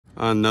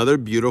Another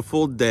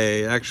beautiful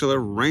day. Actually, it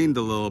rained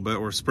a little bit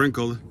or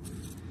sprinkled.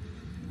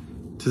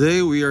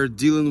 Today we are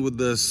dealing with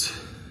this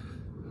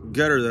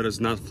gutter that is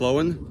not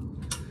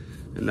flowing,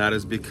 and that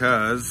is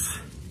because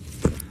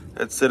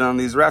it's sitting on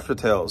these rafter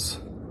tails.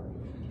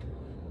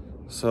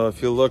 So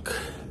if you look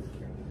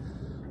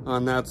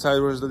on that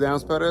side where the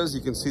downspout is,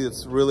 you can see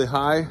it's really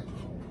high.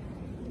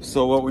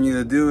 So what we need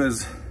to do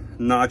is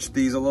notch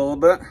these a little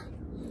bit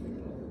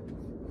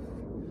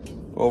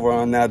over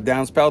on that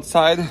downspout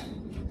side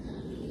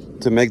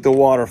to make the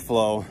water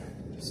flow.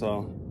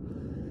 So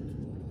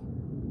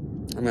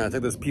I'm gonna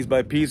take this piece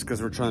by piece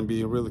because we're trying to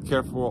be really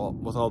careful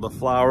with all the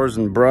flowers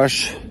and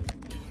brush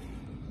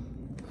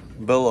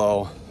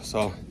below.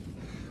 So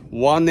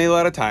one nail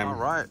at a time. All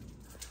right,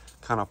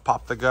 kind of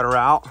pop the gutter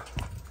out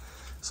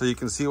so you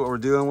can see what we're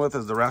dealing with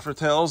is the rafter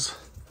tails.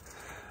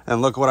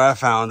 And look what I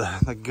found.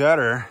 The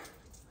gutter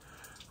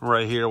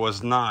right here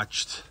was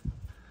notched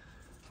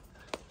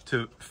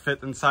to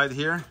fit inside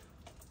here.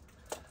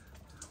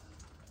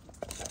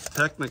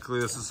 Technically,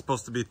 this is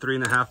supposed to be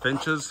 3.5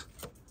 inches.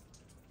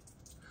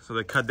 So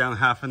they cut down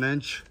 1/2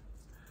 inch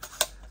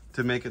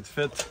to make it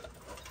fit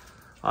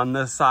on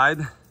this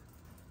side.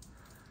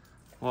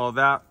 Well,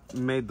 that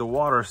made the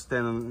water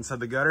stand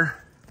inside the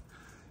gutter.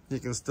 You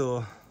can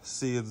still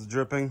see it's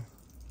dripping.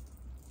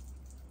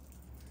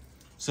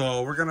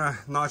 So we're gonna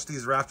notch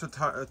these rafter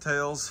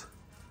tails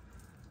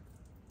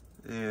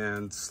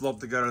and slope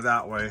the gutter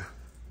that way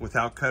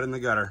without cutting the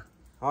gutter.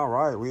 All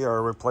right, we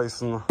are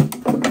replacing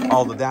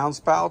all the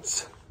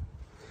downspouts.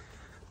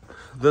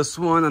 This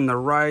one on the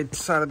right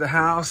side of the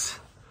house,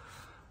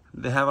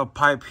 they have a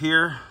pipe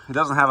here. It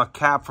doesn't have a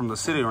cap from the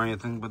city or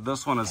anything, but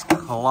this one is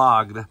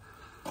clogged.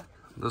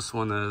 This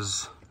one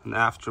is an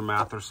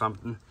aftermath or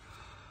something.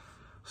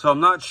 So I'm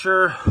not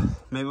sure,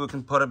 maybe we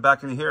can put it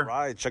back in here. All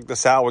right, check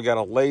this out. We got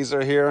a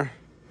laser here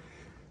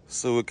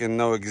so we can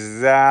know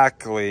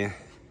exactly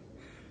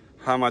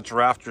how much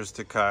rafters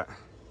to cut.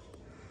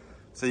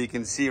 So you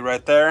can see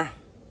right there,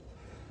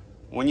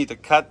 we need to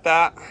cut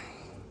that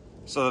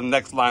so the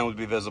next line would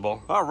be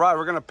visible. All right,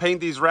 we're gonna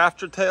paint these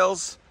rafter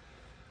tails,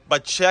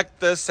 but check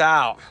this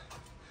out.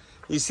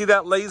 You see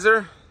that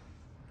laser?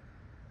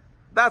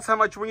 That's how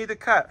much we need to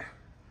cut.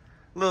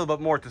 A little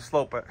bit more to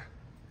slope it.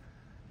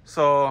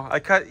 So I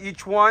cut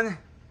each one.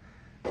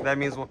 That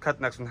means we'll cut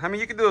the next one. I mean,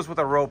 you can do this with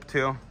a rope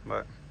too,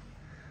 but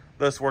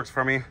this works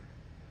for me.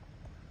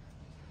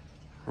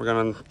 We're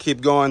gonna keep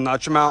going,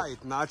 notch them out.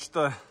 Right, notch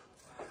the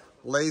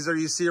laser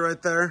you see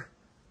right there.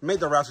 Made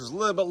the rafters a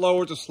little bit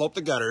lower to slope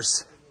the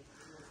gutters.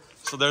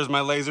 So there's my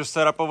laser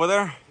set up over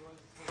there.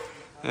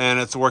 And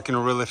it's working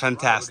really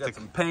fantastic. We got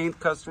some paint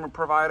customer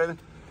provided.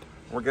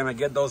 We're gonna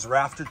get those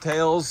rafter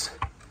tails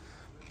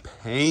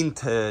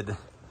painted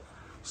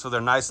so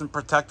they're nice and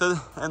protected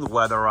and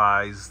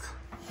weatherized.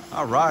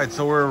 All right,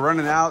 so we're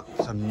running out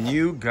some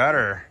new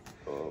gutter.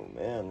 Oh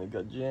man, they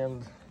got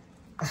jammed.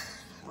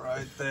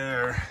 Right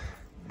there.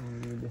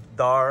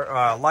 Dark,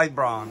 light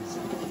bronze.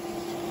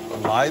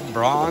 Light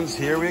bronze,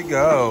 here we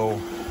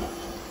go.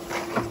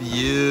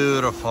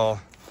 Beautiful.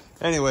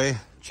 Anyway,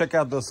 check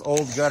out this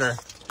old gutter.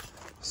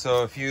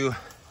 So if you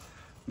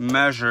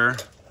measure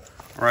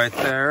right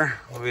there,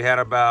 we had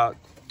about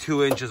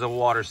 2 inches of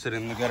water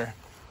sitting in the gutter.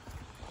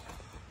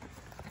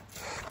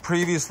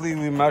 Previously,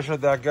 we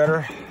measured that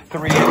gutter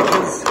 3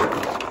 inches.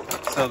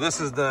 So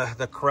this is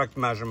the correct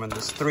measurement,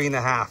 it's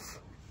 3.5.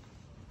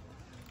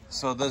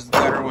 So this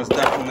gutter was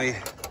definitely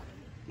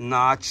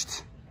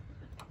notched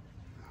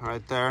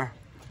right there.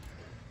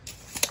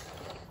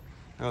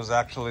 It was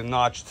actually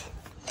notched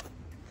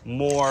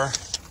more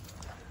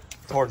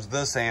towards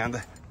this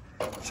end.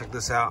 Check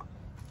this out.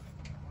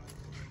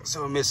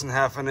 So we're missing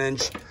 1/2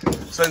 inch.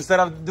 So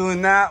instead of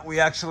doing that, we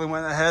actually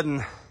went ahead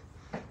and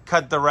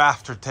cut the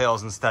rafter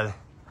tails instead.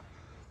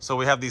 So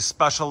we have these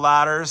special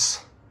ladders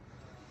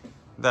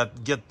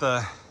that get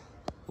the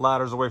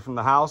ladders away from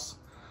the house,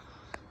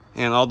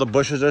 and all the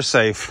bushes are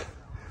safe.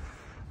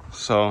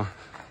 So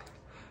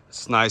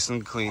it's nice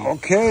and clean.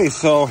 Okay,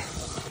 so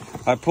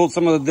I pulled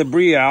some of the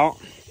debris out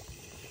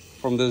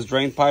from this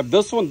drain pipe.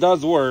 This one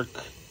does work,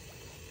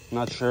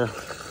 not sure.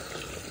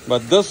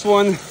 But this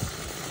one,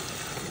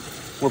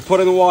 we're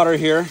putting water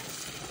here.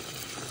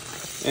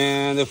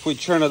 And if we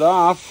turn it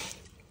off,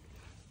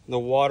 the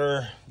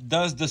water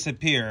does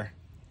disappear.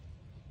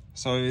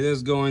 So it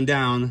is going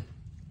down.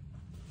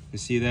 You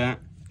see that?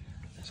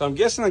 So I'm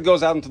guessing it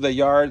goes out into the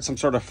yard, some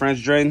sort of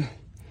French drain.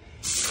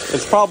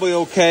 It's probably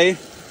okay.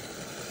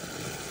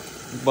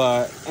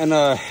 But in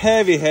a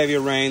heavy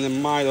rain, it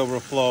might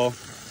overflow.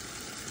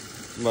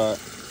 But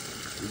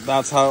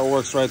that's how it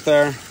works right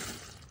there.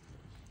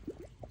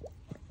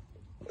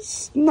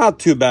 It's not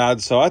too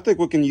bad, so I think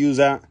we can use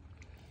that.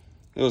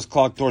 It was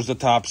clogged towards the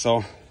top,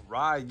 so.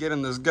 Right,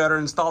 getting this gutter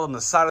installed on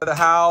the side of the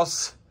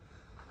house.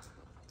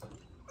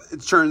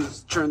 It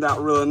turned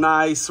out really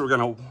nice. We're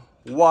gonna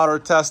water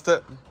test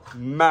it.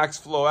 Max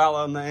flow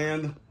outlet on the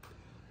end.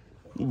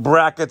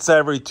 Brackets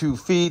every 2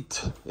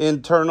 feet,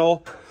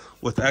 internal,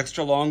 with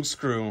extra long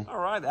screw. All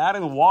right,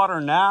 adding water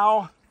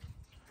now.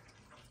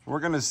 We're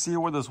gonna see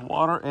where this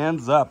water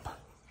ends up.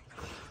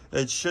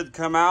 It should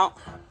come out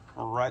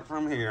right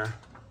from here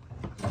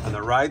on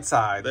the right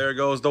side. There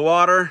goes the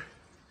water.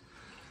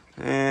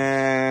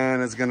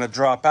 And it's gonna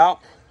drop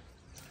out.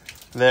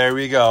 There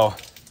we go.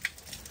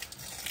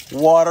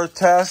 Water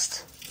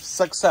test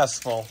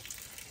successful.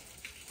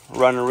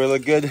 Running really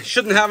good.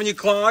 Shouldn't have any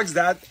clogs.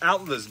 That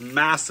outlet is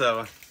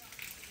massive.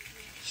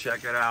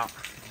 Check it out.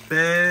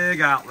 Big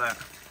outlet.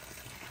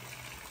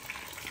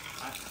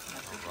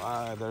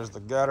 All right, there's the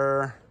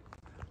gutter.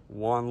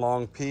 One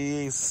long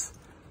piece.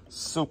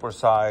 Super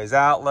size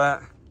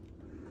outlet.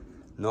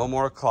 No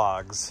more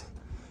clogs.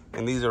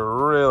 And these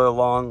are really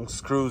long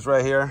screws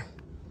right here.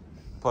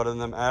 Put in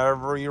them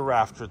every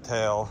rafter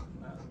tail.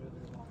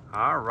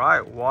 All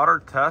right,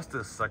 water test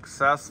is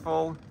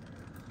successful.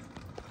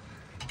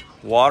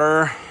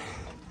 Water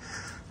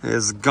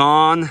is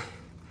gone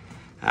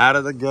out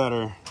of the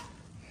gutter.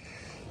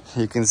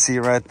 You can see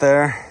right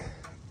there,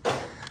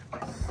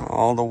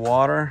 all the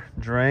water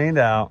drained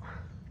out.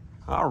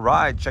 All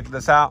right, check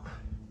this out.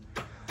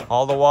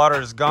 All the water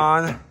is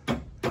gone.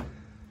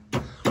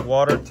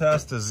 Water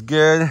test is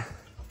good.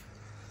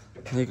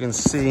 You can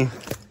see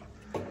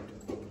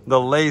the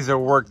laser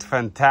worked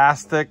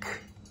fantastic.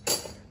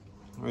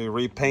 We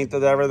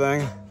repainted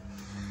everything.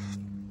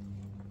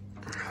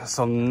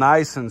 So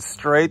nice and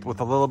straight with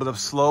a little bit of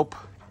slope.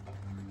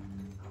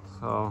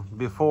 So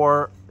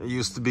before, it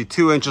used to be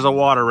 2 inches of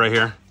water right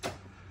here.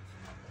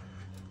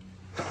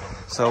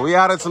 So we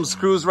added some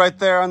screws right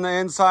there on the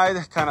inside,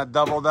 kind of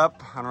doubled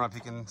up. I don't know if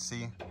you can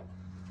see,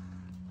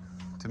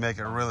 to make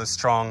it really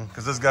strong,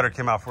 because this gutter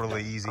came out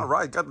really easy. All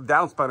right, got the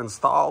downspout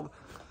installed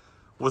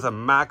with a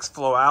max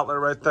flow outlet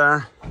right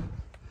there.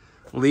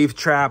 Leaf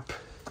trap,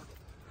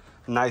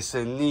 nice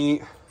and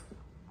neat.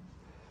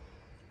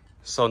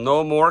 So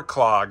no more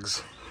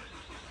clogs.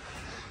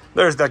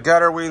 There's the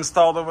gutter we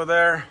installed over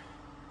there.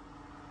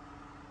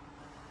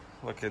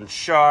 Looking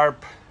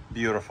sharp,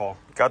 beautiful.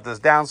 Got this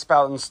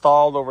downspout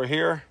installed over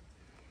here.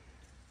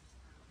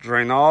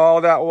 Drain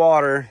all that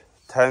water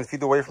 10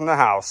 feet away from the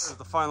house. There's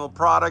the final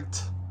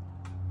product.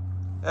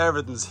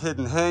 Everything's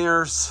hidden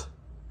hangers.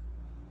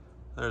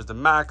 There's the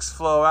max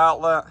flow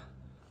outlet.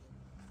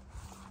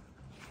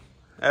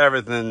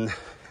 Everything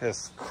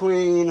is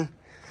clean.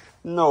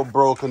 No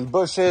broken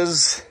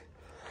bushes.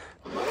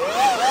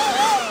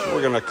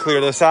 We're gonna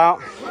clear this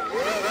out.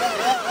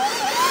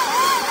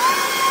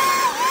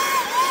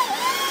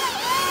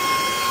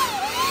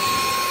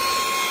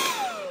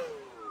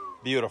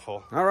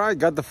 Beautiful. All right,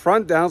 got the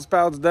front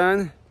downspouts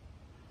done.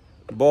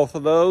 Both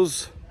of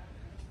those.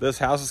 This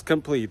house is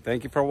complete.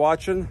 Thank you for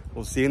watching.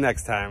 We'll see you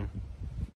next time.